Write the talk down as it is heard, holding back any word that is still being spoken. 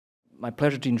my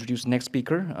pleasure to introduce the next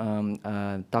speaker,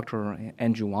 Dr.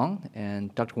 Andrew Wang.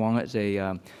 And Dr. Wang is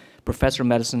a professor of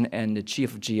medicine and the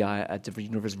chief of GI at the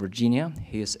University of Virginia.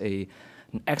 He is an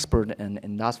expert in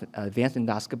advanced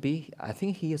endoscopy. I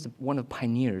think he is one of the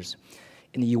pioneers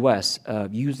in the US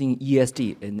using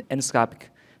ESD, an endoscopic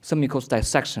submucosal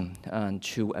dissection,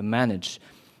 to manage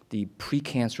the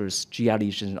precancerous GI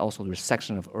lesions and also the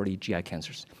resection of early GI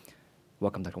cancers.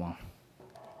 Welcome, Dr. Wang.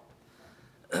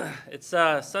 It's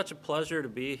such a pleasure to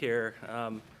be here.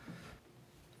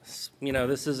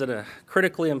 This is a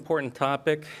critically important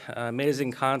topic,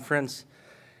 amazing conference,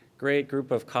 great group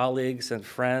of colleagues and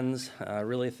friends.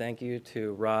 Really thank you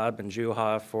to Rob and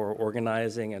Juha for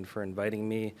organizing and for inviting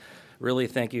me. Really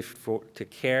thank you to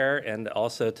CARE and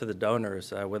also to the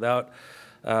donors. Without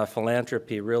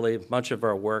philanthropy, really much of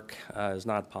our work is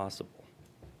not possible.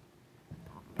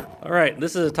 All right,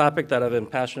 this is a topic that I've been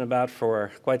passionate about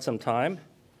for quite some time.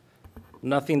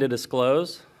 Nothing to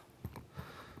disclose.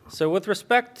 So with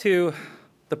respect to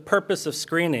the purpose of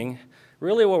screening,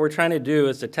 really what we're trying to do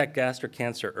is detect gastric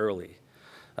cancer early.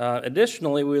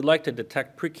 Additionally, we would like to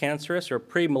detect precancerous or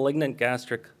pre-malignant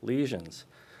gastric lesions.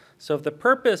 So if the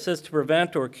purpose is to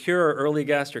prevent or cure early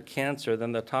gastric cancer,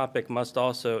 then the topic must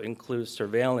also include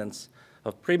surveillance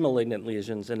of pre-malignant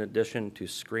lesions in addition to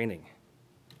screening.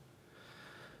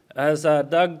 As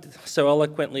Doug so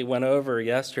eloquently went over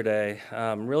yesterday,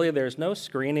 really there's no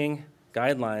screening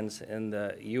guidelines in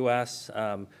the US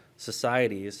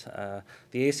societies.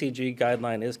 The ACG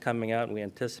guideline is coming out and we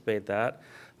anticipate that.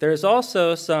 There's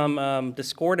also some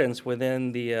discordance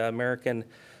within the American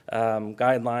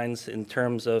guidelines in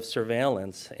terms of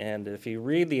surveillance. And if you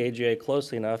read the AGA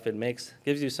closely enough, it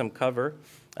gives you some cover.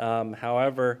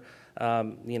 However,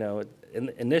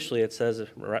 initially it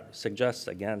suggests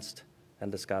against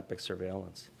endoscopic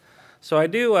surveillance. So I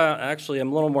do actually,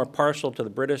 I'm a little more partial to the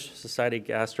British Society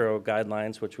Gastro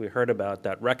guidelines, which we heard about,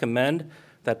 that recommend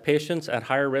that patients at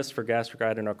higher risk for gastric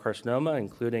adenocarcinoma,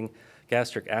 including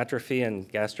gastric atrophy and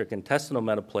gastric intestinal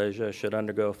metaplasia, should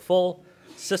undergo full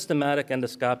systematic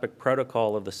endoscopic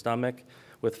protocol of the stomach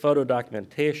with photo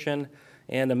documentation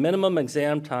and a minimum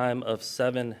exam time of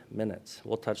 7 minutes.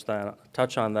 We'll touch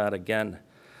on that again.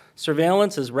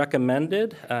 Surveillance is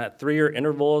recommended at 3-year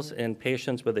intervals in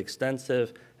patients with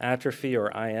extensive atrophy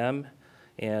or IM,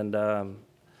 and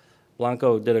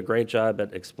Blanco did a great job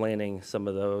at explaining some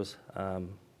of those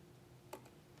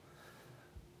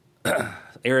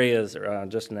areas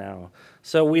just now.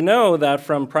 So we know that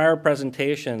from prior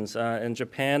presentations in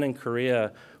Japan and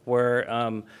Korea, where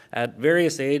at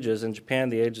various ages, in Japan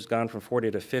the age has gone from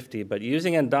 40 to 50, but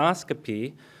using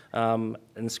endoscopy and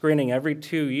screening every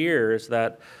 2 years,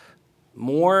 that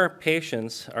more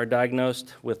patients are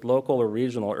diagnosed with local or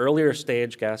regional earlier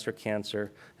stage gastric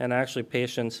cancer, and actually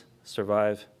patients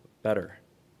survive better.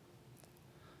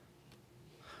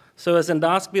 So is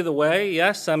endoscopy the way?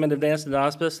 Yes, I'm an advanced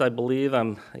endoscopist. I believe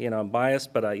I'm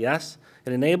biased, but yes.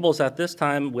 It enables at this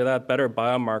time, without better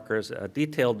biomarkers, a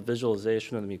detailed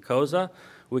visualization of the mucosa.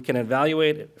 We can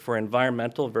evaluate for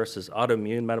environmental versus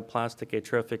autoimmune metaplastic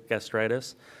atrophic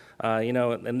gastritis.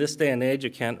 In this day and age,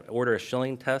 you can't order a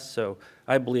Schilling test, so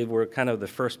I believe we're kind of the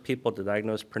first people to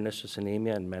diagnose pernicious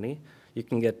anemia in many. You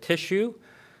can get tissue.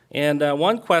 And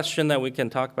one question that we can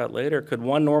talk about later, could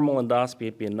one normal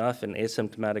endoscopy be enough in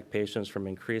asymptomatic patients from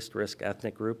increased risk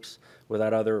ethnic groups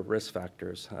without other risk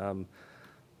factors?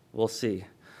 We'll see.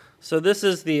 So this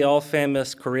is the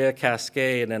all-famous Korea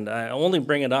cascade, and I only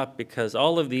bring it up because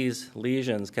all of these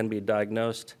lesions can be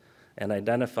diagnosed and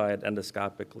identified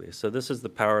endoscopically. So this is the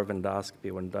power of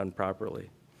endoscopy when done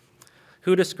properly.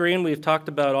 Who to screen? We've talked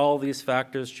about all these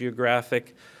factors,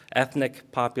 geographic,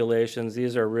 ethnic populations.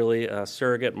 These are really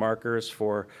surrogate markers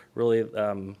for really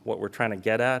what we're trying to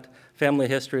get at. Family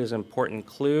history is an important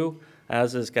clue,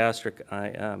 as is gastric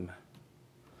IM.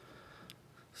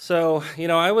 So,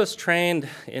 I was trained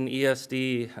in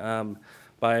ESD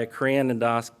by a Korean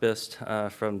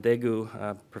endoscopist from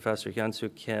Daegu, Professor Hyun-Soo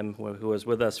Kim, who was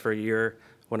with us for a year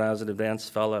when I was an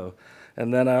advanced fellow.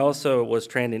 And then I also was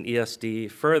trained in ESD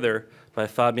further by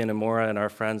Fabian Amora and our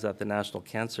friends at the National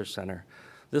Cancer Center.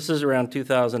 This is around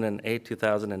 2008,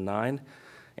 2009.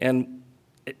 And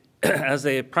as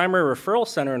a primary referral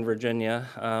center in Virginia,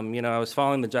 I was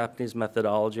following the Japanese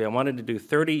methodology. I wanted to do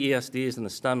 30 ESDs in the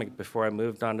stomach before I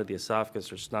moved on to the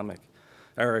esophagus or stomach,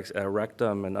 or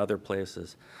rectum and other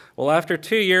places. Well, after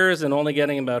 2 years and only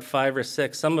getting about 5 or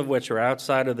 6, some of which are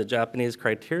outside of the Japanese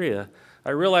criteria,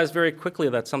 I realized very quickly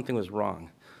that something was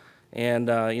wrong. And,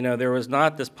 there was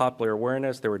not this popular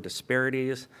awareness, there were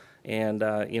disparities, and,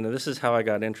 this is how I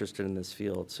got interested in this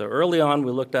field. So early on,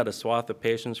 we looked at a swath of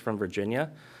patients from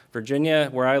Virginia. Virginia,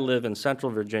 where I live in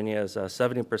central Virginia, is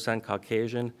 70%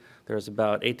 Caucasian. There's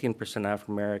about 18%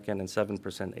 African American and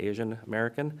 7% Asian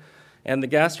American. And the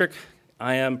gastric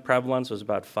IM prevalence was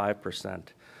about 5%.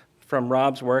 From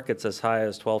Rob's work, it's as high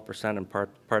as 12% in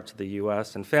parts of the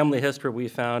US. And family history, we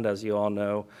found, as you all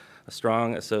know, a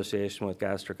strong association with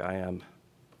gastric IM.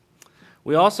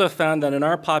 We also found that in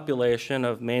our population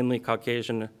of mainly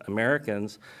Caucasian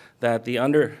Americans, that the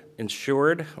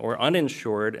underinsured or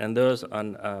uninsured and those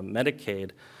on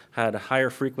Medicaid had a higher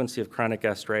frequency of chronic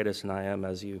gastritis and IM,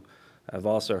 as you have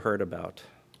also heard about.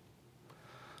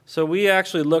 So we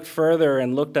actually looked further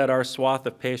and looked at our swath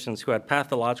of patients who had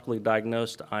pathologically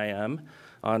diagnosed IM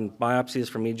on biopsies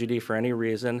from EGD for any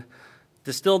reason,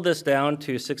 distilled this down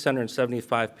to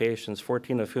 675 patients,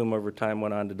 14 of whom over time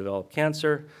went on to develop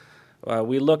cancer.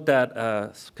 We looked at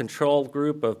a control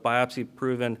group of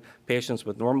biopsy-proven patients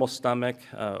with normal stomach,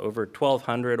 over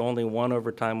 1,200, only one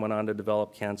over time went on to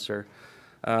develop cancer.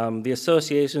 The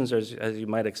associations, as you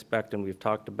might expect, and we've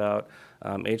talked about,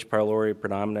 H. pylori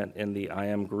predominant in the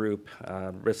IM group,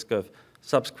 risk of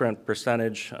subsequent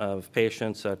percentage of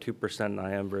patients, 2% in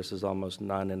IM versus almost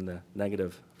none in the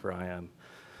negative for IM.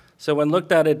 So when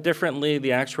looked at it differently, the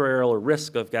actuarial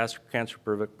risk of gastric cancer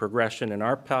progression in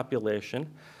our population,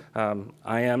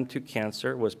 IM to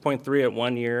cancer, was 0.3 at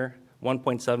 1 year,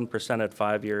 1.7% at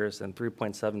 5 years, and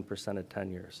 3.7% at 10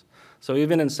 years. So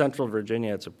even in central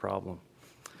Virginia, it's a problem.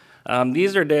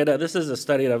 These are data. This is a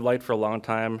study that I've liked for a long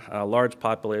time, a large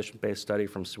population-based study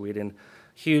from Sweden.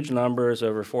 Huge numbers,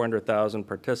 over 400,000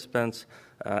 participants,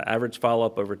 average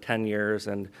follow-up over 10 years.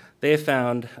 And they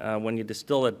found, when you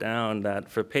distill it down,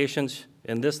 that for patients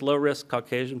in this low-risk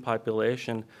Caucasian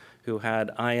population who had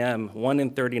IM, 1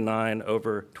 in 39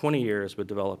 over 20 years would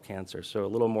develop cancer, so a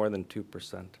little more than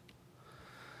 2%.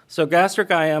 So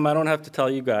gastric IM, I don't have to tell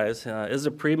you guys, is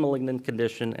a premalignant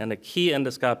condition and a key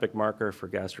endoscopic marker for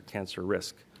gastric cancer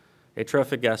risk.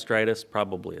 Atrophic gastritis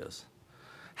probably is.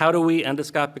 How do we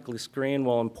endoscopically screen?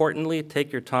 Well, importantly,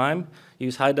 take your time.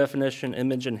 Use high-definition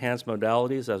image-enhanced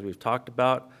modalities, as we've talked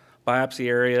about. Biopsy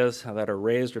areas that are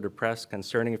raised or depressed,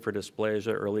 concerning for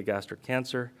dysplasia, early gastric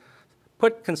cancer.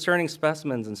 Put concerning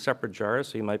specimens in separate jars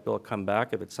so you might be able to come back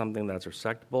if it's something that's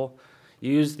resectable.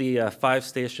 Use the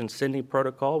 5-station Sydney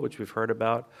protocol, which we've heard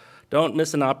about. Don't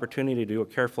miss an opportunity to do a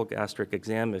careful gastric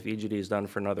exam if EGD is done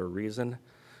for another reason.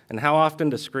 And how often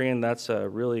to screen, that's a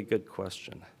really good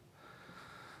question.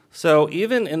 So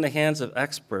even in the hands of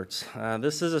experts,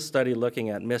 this is a study looking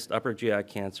at missed upper GI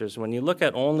cancers. When you look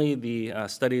at only the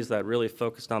studies that really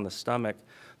focused on the stomach,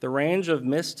 the range of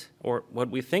missed, or what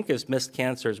we think is missed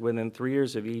cancers within 3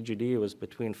 years of EGD was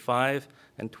between 5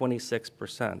 and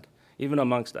 26%, even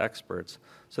amongst experts.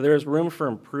 So there is room for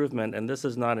improvement, and this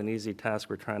is not an easy task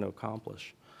we're trying to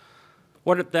accomplish.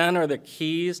 What then are the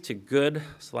keys to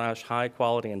good/high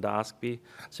quality endoscopy?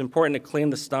 It's important to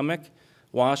clean the stomach,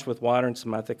 wash with water and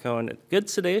simethicone. Good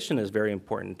sedation is very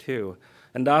important too.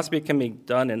 Endoscopy can be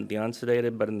done in the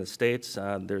unsedated, but in the States,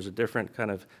 there's a different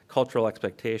kind of cultural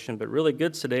expectation, but really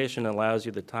good sedation allows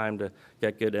you the time to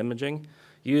get good imaging.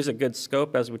 Use a good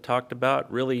scope, as we talked about.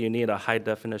 Really, you need a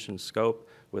high-definition scope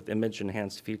with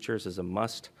image-enhanced features is a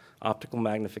must. Optical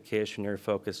magnification, near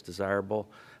focus,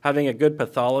 desirable. Having a good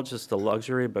pathologist is a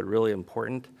luxury, but really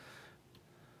important.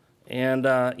 And,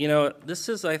 this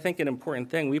is, I think, an important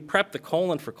thing. We prep the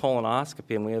colon for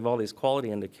colonoscopy, and we have all these quality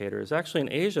indicators. Actually,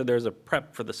 in Asia, there's a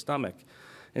prep for the stomach.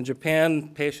 In Japan,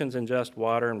 patients ingest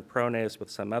water and pronase with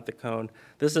simethicone.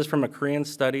 This is from a Korean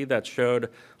study that showed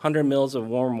 100 mils of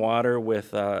warm water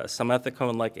with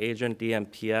simethicone-like agent,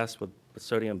 DMPS, with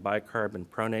sodium bicarb and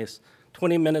pronase.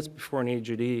 20 minutes before an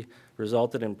EGD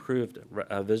resulted in improved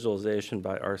visualization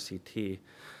by RCT.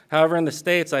 However, in the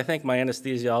States, I think my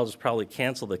anesthesiologist probably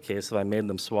canceled the case if I made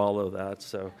them swallow that.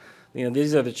 So,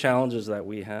 these are the challenges that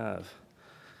we have.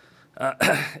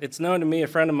 It's known to me, a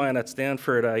friend of mine at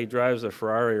Stanford, he drives a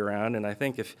Ferrari around, and I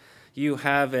think if you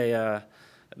have the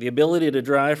ability to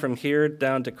drive from here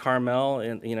down to Carmel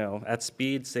and, at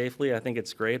speed safely, I think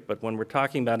it's great. But when we're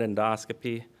talking about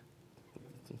endoscopy,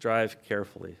 drive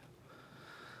carefully.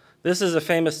 This is a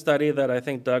famous study that I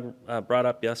think Doug brought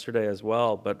up yesterday as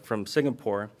well, but from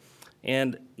Singapore.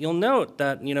 And you'll note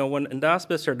that, when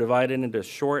endoscopists are divided into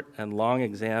short and long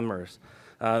examiners,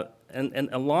 and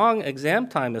a long exam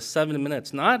time is 7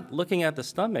 minutes, not looking at the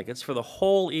stomach. It's for the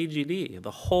whole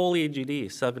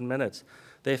EGD, 7 minutes.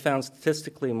 They found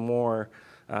statistically more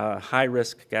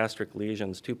high-risk gastric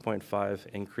lesions, 2.5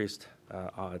 increased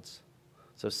odds.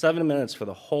 So 7 minutes for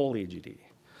the whole EGD.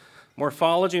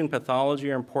 Morphology and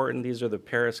pathology are important. These are the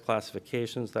Paris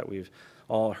classifications that we've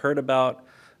all heard about.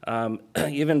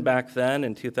 Even back then,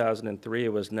 in 2003,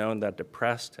 it was known that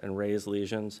depressed and raised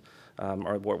lesions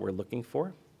are what we're looking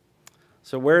for.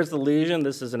 So where's the lesion?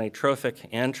 This is an atrophic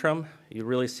antrum. You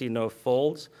really see no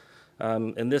folds.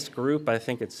 In this group, I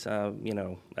think it's,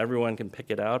 everyone can pick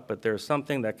it out, but there's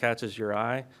something that catches your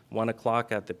eye, 1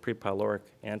 o'clock at the prepyloric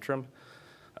antrum.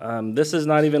 This is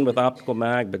not even with optical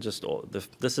mag, but just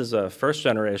this is a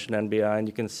first-generation NBI, and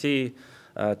you can see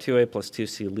 2A plus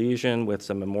 2C lesion with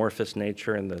some amorphous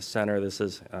nature in the center. This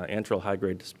is antral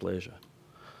high-grade dysplasia.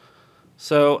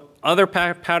 So other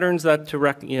patterns that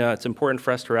it's important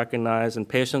for us to recognize in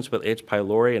patients with H.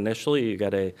 pylori. Initially, you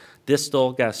get a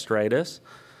distal gastritis.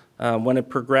 When it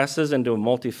progresses into a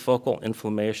multifocal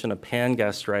inflammation, a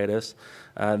pangastritis,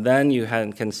 then you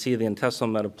can see the intestinal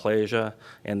metaplasia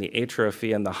and the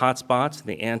atrophy and the hot spots,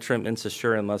 the antrum,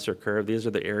 incisura, and lesser curve. These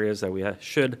are the areas that we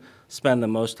should spend the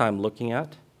most time looking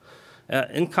at.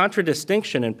 In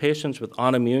contradistinction, in patients with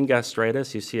autoimmune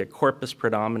gastritis, you see a corpus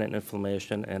predominant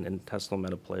inflammation and intestinal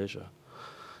metaplasia.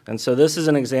 And so this is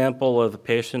an example of a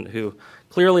patient who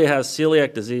clearly has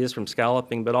celiac disease from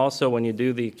scalloping, but also when you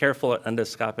do the careful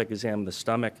endoscopic exam of the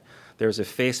stomach, there's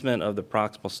effacement of the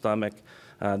proximal stomach.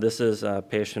 This is a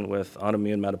patient with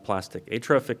autoimmune metaplastic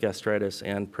atrophic gastritis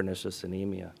and pernicious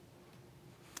anemia.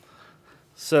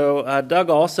 So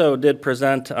Doug also did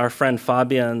present our friend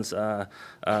Fabien's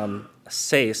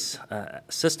SACE,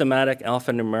 systematic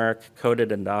alphanumeric coded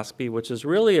endoscopy, which is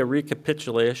really a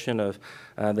recapitulation of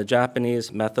the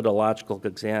Japanese methodological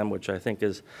exam, which I think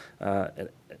is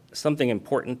something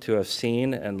important to have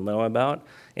seen and know about.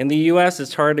 In the US,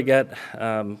 it's hard to get,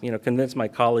 convince my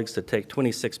colleagues to take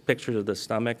 26 pictures of the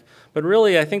stomach, but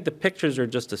really I think the pictures are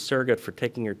just a surrogate for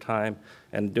taking your time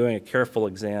and doing a careful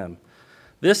exam.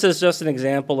 This is just an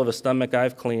example of a stomach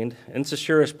I've cleaned.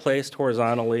 Incisura is placed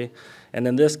horizontally, and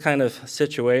in this kind of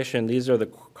situation, these are the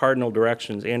cardinal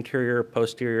directions: anterior,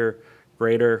 posterior,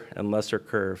 greater, and lesser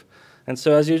curve. And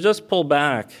so as you just pull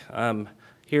back,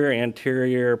 here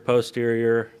anterior,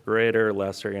 posterior, greater,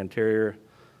 lesser, anterior,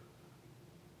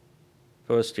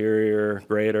 posterior,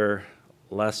 greater,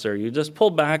 lesser. You just pull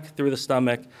back through the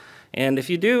stomach. And if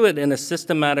you do it in a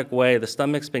systematic way, the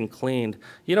stomach's been cleaned,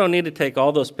 you don't need to take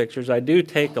all those pictures. I do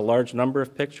take a large number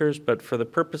of pictures, but for the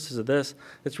purposes of this,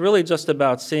 it's really just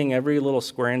about seeing every little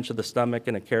square inch of the stomach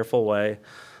in a careful way,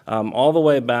 all the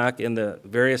way back in the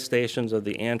various stations of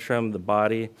the antrum, the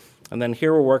body. And then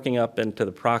here we're working up into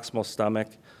the proximal stomach.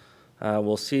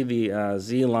 We'll see the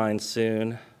Z line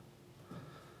soon.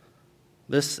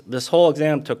 This whole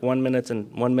exam took 1 minute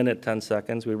and 1 minute 10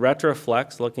 seconds. We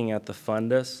retroflex, looking at the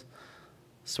fundus.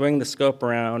 Swing the scope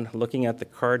around, looking at the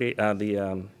cardia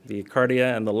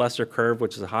and the lesser curve,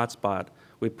 which is a hot spot.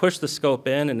 We push the scope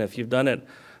in, and if you've done it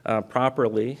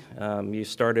properly,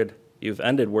 you've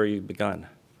ended where you've begun.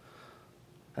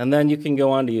 And then you can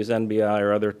go on to use NBI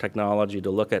or other technology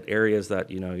to look at areas that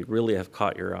you really have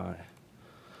caught your eye.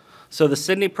 So the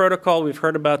Sydney protocol, we've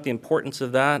heard about the importance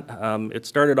of that. It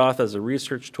started off as a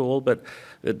research tool, but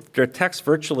it detects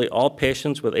virtually all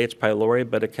patients with H. pylori,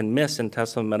 but it can miss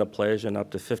intestinal metaplasia in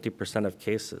up to 50% of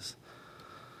cases.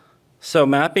 So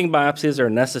mapping biopsies are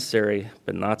necessary,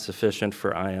 but not sufficient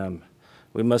for IM.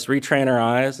 We must retrain our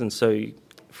eyes, and so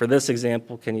for this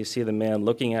example, can you see the man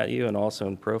looking at you and also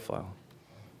in profile?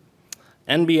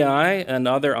 NBI and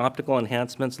other optical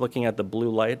enhancements looking at the blue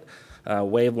light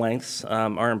wavelengths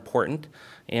are important.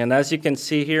 And as you can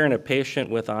see here in a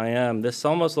patient with IM, this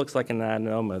almost looks like an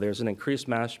adenoma. There's an increased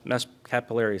mesh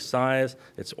capillary size.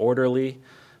 It's orderly.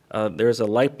 There's a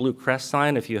light blue crest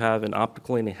sign. If you have an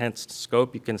optically enhanced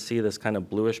scope, you can see this kind of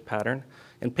bluish pattern.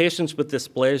 In patients with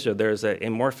dysplasia, there's an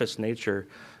amorphous nature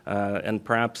and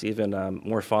perhaps even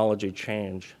morphology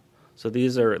change. So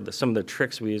these are some of the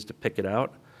tricks we use to pick it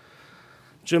out.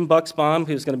 Jim Buxbaum,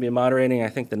 who's going to be moderating, I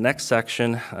think, the next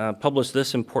section, published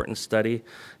this important study,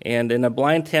 and in a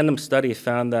blind tandem study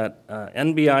found that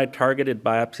NBI-targeted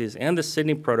biopsies and the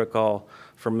Sydney protocol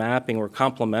for mapping were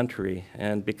complementary,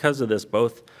 and because of this,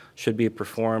 both should be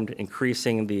performed,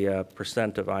 increasing the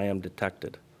percent of IM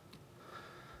detected.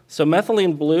 So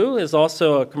methylene blue is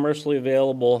also a commercially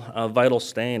available vital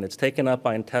stain. It's taken up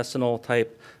by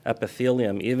intestinal-type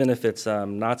epithelium, even if it's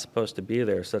not supposed to be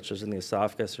there, such as in the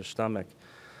esophagus or stomach.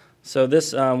 So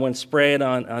this, when sprayed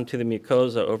onto the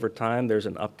mucosa over time, there's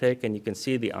an uptake, and you can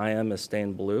see the IM is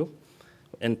stained blue.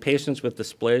 In patients with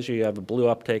dysplasia, you have a blue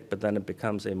uptake, but then it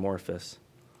becomes amorphous.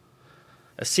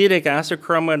 Acetic acid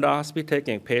chromoendoscopy,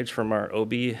 taking a page from our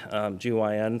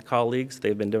OB-GYN colleagues.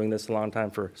 They've been doing this a long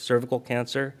time for cervical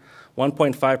cancer.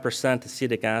 1.5%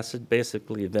 acetic acid,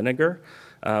 basically vinegar,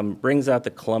 brings out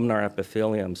the columnar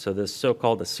epithelium. So this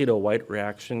so-called aceto-white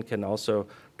reaction can also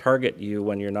target you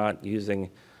when you're not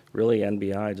using really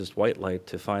NBI, just white light,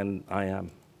 to find IM.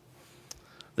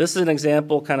 This is an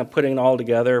example kind of putting it all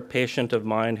together. A patient of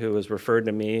mine who was referred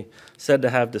to me said to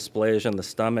have dysplasia in the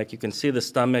stomach. You can see the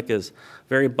stomach is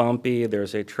very bumpy.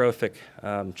 There's atrophic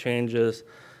changes.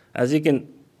 As you can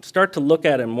start to look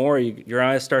at it more, your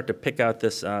eyes start to pick out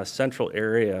this central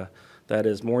area that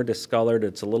is more discolored.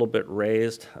 It's a little bit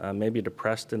raised, maybe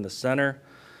depressed in the center.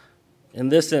 In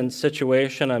this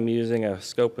situation, I'm using a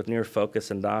scope with near focus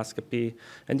endoscopy,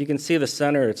 and you can see the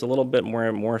center, it's a little bit more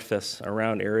amorphous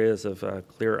around areas of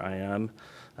clear IM.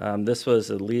 This was,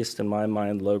 at least in my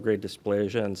mind, low-grade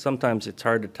dysplasia, and sometimes it's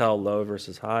hard to tell low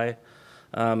versus high.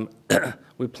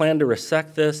 We plan to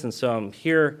resect this, and so I'm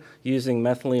here using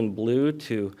methylene blue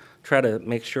to try to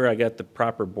make sure I get the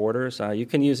proper borders. You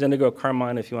can use indigo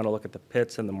carmine if you want to look at the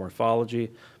pits and the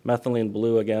morphology. Methylene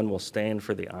blue, again, will stain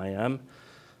for the IM.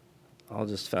 I'll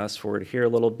just fast forward here a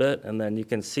little bit, and then you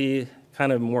can see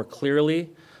kind of more clearly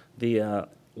the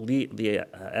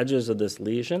edges of this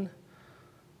lesion.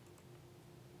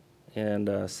 And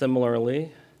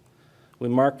similarly, we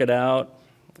mark it out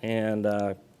and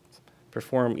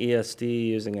perform ESD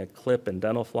using a clip and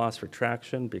dental floss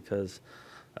retraction because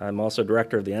I'm also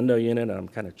director of the endo unit and I'm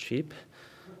kind of cheap.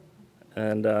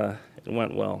 And it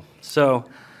went well. So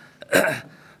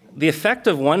the effect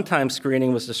of one-time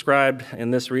screening was described in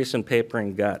this recent paper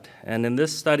in Gut. And in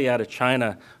this study out of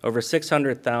China, over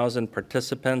 600,000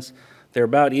 participants, they're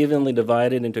about evenly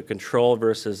divided into control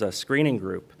versus a screening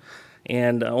group.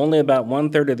 And only about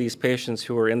 1/3 of these patients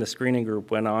who were in the screening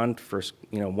group went on for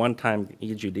one-time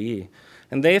EGD.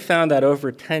 And they found that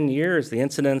over 10 years, the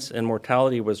incidence and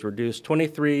mortality was reduced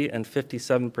 23% and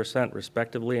 57%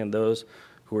 respectively in those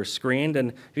who were screened.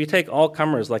 And if you take all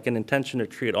comers, like an intention to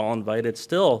treat all invited,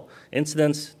 still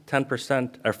incidence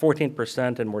 10% or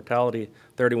 14% and mortality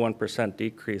 31%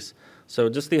 decrease. So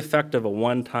just the effect of a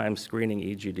one-time screening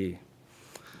EGD.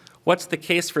 What's the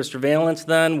case for surveillance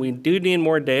then? We do need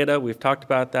more data. We've talked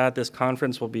about that. This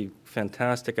conference will be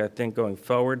fantastic, I think, going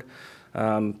forward.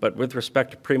 But with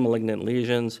respect to premalignant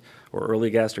lesions or early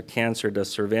gastric cancer, does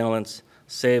surveillance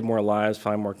save more lives,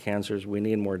 find more cancers? We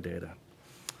need more data.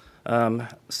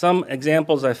 Some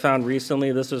examples I found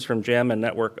recently, this is from JAMA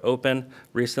Network Open,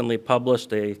 recently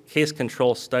published a case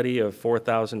control study of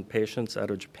 4,000 patients out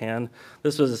of Japan.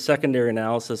 This was a secondary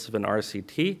analysis of an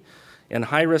RCT. In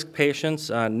high-risk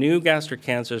patients, new gastric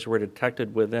cancers were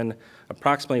detected within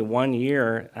approximately 1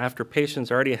 year after patients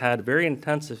already had very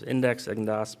intensive index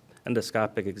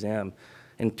endoscopic exam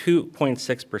in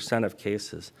 2.6% of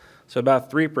cases. So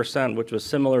about 3%, which was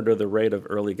similar to the rate of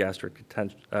early gastric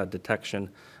detection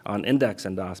on index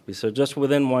endoscopy. So just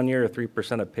within 1 year,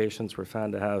 3% of patients were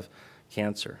found to have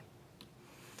cancer.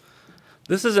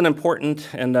 This is an important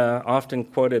and often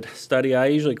quoted study. I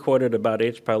usually quote it about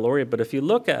H. pylori, but if you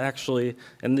look at actually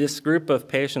in this group of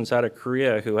patients out of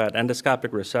Korea who had endoscopic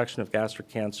resection of gastric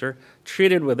cancer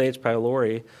treated with H.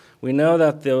 pylori, we know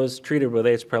that those treated with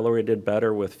H. pylori did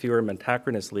better with fewer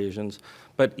mentacrinous lesions,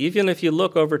 but even if you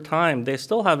look over time, they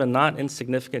still have a not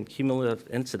insignificant cumulative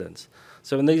incidence.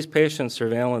 So in these patients,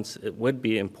 surveillance it would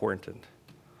be important.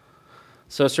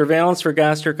 So surveillance for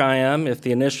gastric IM, if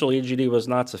the initial EGD was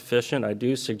not sufficient, I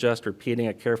do suggest repeating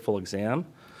a careful exam.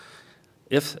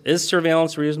 Is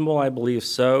surveillance reasonable? I believe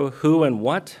so. Who and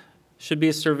what should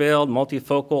be surveilled?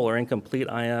 Multifocal or incomplete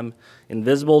IM,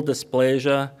 invisible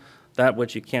dysplasia, that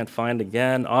which you can't find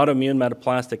again, autoimmune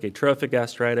metaplastic atrophic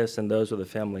gastritis, and those with a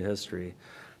family history.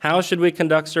 How should we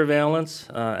conduct surveillance?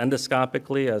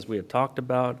 Endoscopically, as we had talked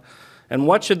about. And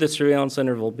what should the surveillance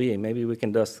interval be? Maybe we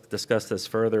can discuss this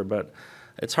further, but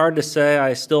it's hard to say.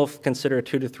 I still consider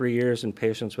 2 to 3 years in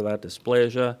patients without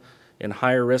dysplasia. In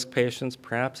higher risk patients,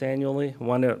 perhaps annually,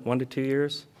 1 to 2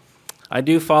 years. I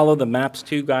do follow the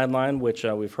MAPS-2 guideline, which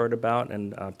we've heard about,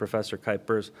 and Professor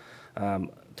Kuipers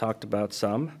talked about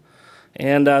some.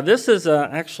 And this is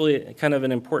actually kind of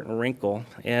an important wrinkle.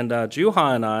 And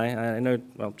Juha and I know,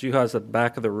 well, Juha's at the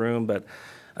back of the room, but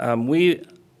we,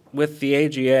 with the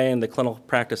AGA and the Clinical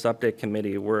Practice Update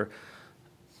Committee,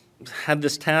 had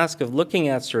this task of looking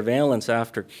at surveillance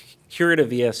after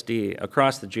curative ESD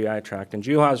across the GI tract. And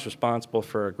Juha is responsible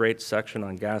for a great section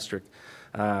on gastric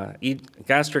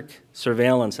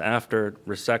surveillance after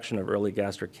resection of early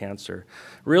gastric cancer.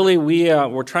 Really,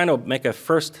 we're trying to make a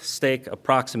first stake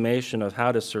approximation of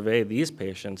how to survey these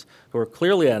patients who are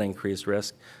clearly at increased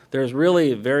risk. There's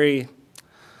really very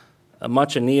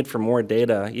much a need for more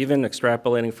data, even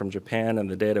extrapolating from Japan and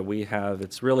the data we have.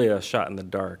 It's really a shot in the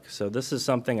dark. So this is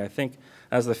something I think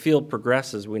as the field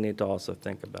progresses, we need to also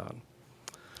think about.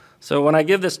 So when I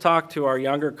give this talk to our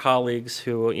younger colleagues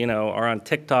who, are on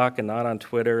TikTok and not on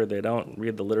Twitter, they don't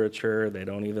read the literature, they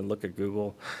don't even look at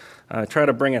Google, I try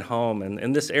to bring it home. And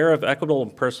in this era of equitable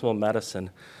and personal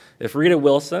medicine, if Rita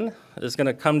Wilson is going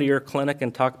to come to your clinic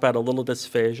and talk about a little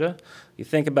dysphagia, you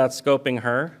think about scoping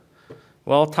her.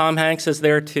 Well, Tom Hanks is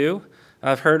there too.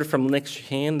 I've heard from Nick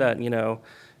Shaheen that,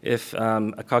 if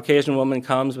a Caucasian woman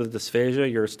comes with dysphagia,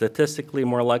 you're statistically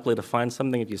more likely to find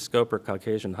something if you scope her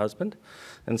Caucasian husband.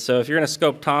 And so if you're going to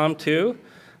scope Tom too,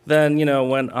 then,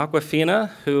 when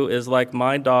Aquafina, who is like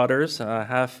my daughters,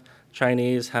 half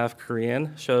Chinese, half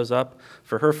Korean, shows up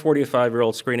for her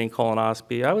 45-year-old screening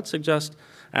colonoscopy, I would suggest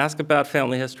ask about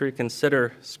family history,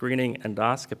 consider screening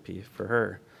endoscopy for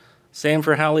her. Same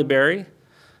for Halle Berry,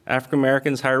 African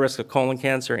Americans, high risk of colon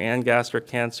cancer and gastric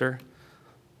cancer.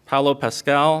 Paulo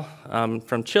Pascal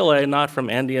from Chile, not from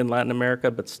Andean Latin America,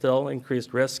 but still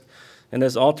increased risk. And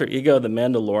his alter ego, the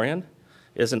Mandalorian,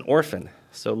 is an orphan,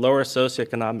 so lower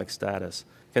socioeconomic status.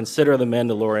 Consider the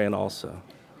Mandalorian also.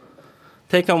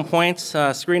 Take-home points,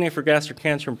 screening for gastric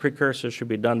cancer and precursors should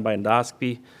be done by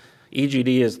endoscopy.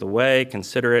 EGD is the way.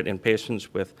 Consider it in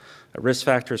patients with risk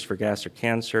factors for gastric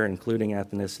cancer, including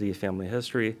ethnicity, family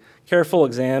history. Careful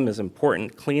exam is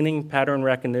important. Cleaning, pattern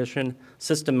recognition,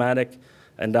 systematic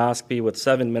endoscopy with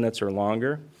 7 minutes or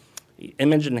longer.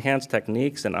 Image-enhanced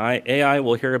techniques, and AI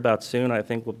we'll hear about soon, I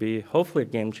think will be hopefully a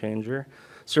game changer.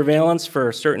 Surveillance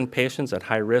for certain patients at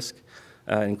high risk,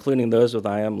 including those with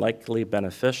IM, likely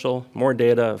beneficial. More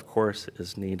data, of course,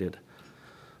 is needed.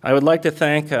 I would like to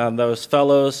thank those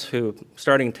fellows who,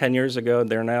 starting 10 years ago,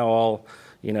 they're now all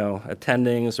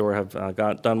attendings or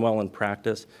have done well in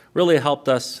practice, really helped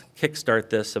us kickstart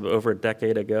this over a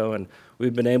decade ago, and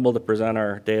we've been able to present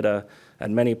our data at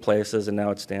many places, and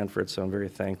now at Stanford, so I'm very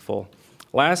thankful.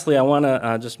 Lastly, I want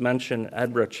to just mention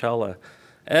Ed Rochella.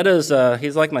 Ed is,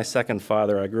 he's like my second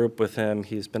father. I grew up with him.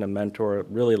 He's been a mentor,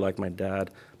 really like my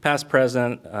dad. Past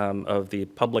president of the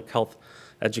Public Health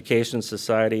Education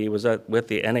Society. He was with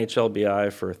the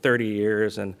NHLBI for 30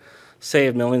 years and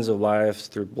saved millions of lives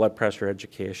through blood pressure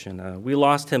education. We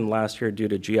lost him last year due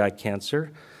to GI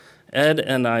cancer. Ed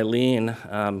and Eileen,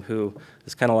 who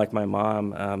is kind of like my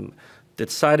mom,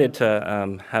 decided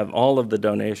to have all of the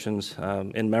donations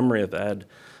in memory of Ed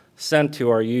sent to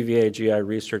our UVA GI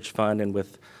Research Fund, and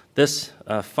with this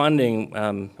funding,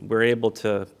 we're able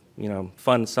to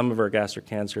fund some of our gastric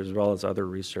cancer as well as other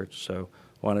research. So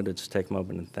wanted to just take a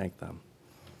moment and thank them.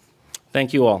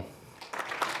 Thank you all.